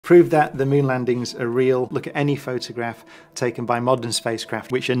prove that the moon landings are real, look at any photograph taken by modern spacecraft,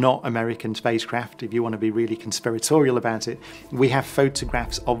 which are not American spacecraft, if you want to be really conspiratorial about it. We have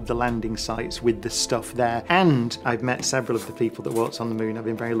photographs of the landing sites with the stuff there. And I've met several of the people that worked on the moon. I've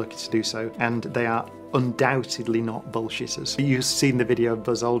been very lucky to do so. And they are undoubtedly not bullshitters. You've seen the video of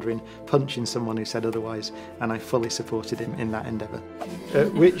Buzz Aldrin punching someone who said otherwise, and I fully supported him in that endeavour.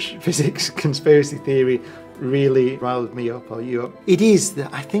 Which physics conspiracy theory really riled me up, or you up?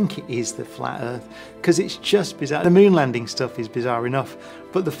 I think it is the flat Earth, because it's just bizarre. The moon landing stuff is bizarre enough,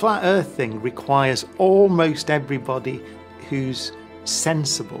 but the flat Earth thing requires almost everybody who's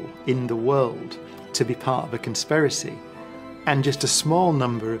sensible in the world to be part of a conspiracy, and just a small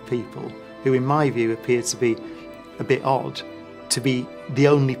number of people who in my view appear to be a bit odd to be the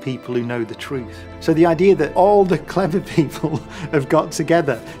only people who know the truth. So the idea that all the clever people have got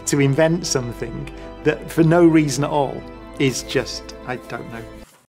together to invent something that for no reason at all is just, I don't know.